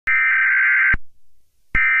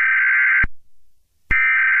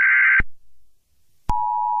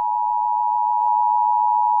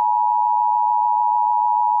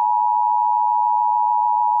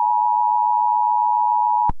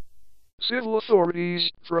civil authorities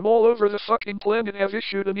from all over the fucking planet have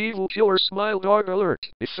issued an evil killer smile dog alert,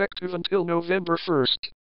 effective until November 1st.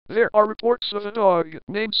 There are reports of a dog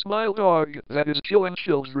named Smile Dog that is killing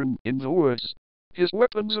children in the woods. His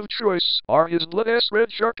weapons of choice are his blood-ass,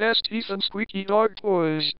 red shark-ass teeth and squeaky dog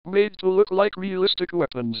toys, made to look like realistic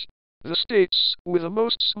weapons. The states with the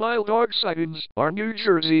most Smile Dog sightings are New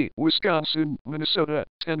Jersey, Wisconsin, Minnesota,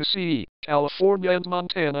 Tennessee, California and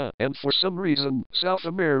Montana, and for some reason, South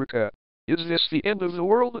America. Is this the end of the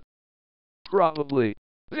world? Probably.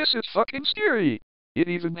 This is fucking scary. It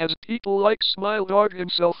even has people like Smile Dog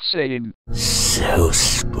himself saying, "So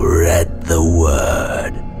spread the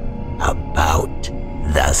word about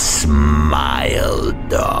the Smile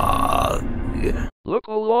Dog."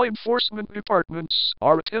 Local law enforcement departments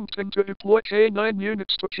are attempting to deploy K9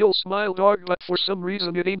 units to kill Smile Dog, but for some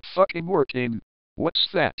reason it ain't fucking working. What's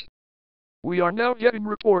that? We are now getting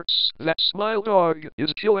reports that Smile Dog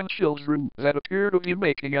is killing children that appear to be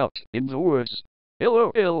making out in the woods.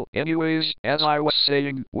 LOL. Anyways, as I was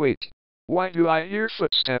saying, wait. Why do I hear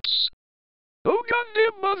footsteps? Oh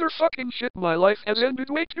goddamn motherfucking shit, my life has ended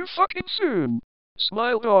way too fucking soon.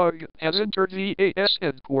 Smile Dog has entered the EAS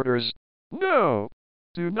headquarters. No!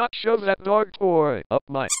 Do not shove that dog toy up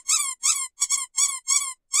my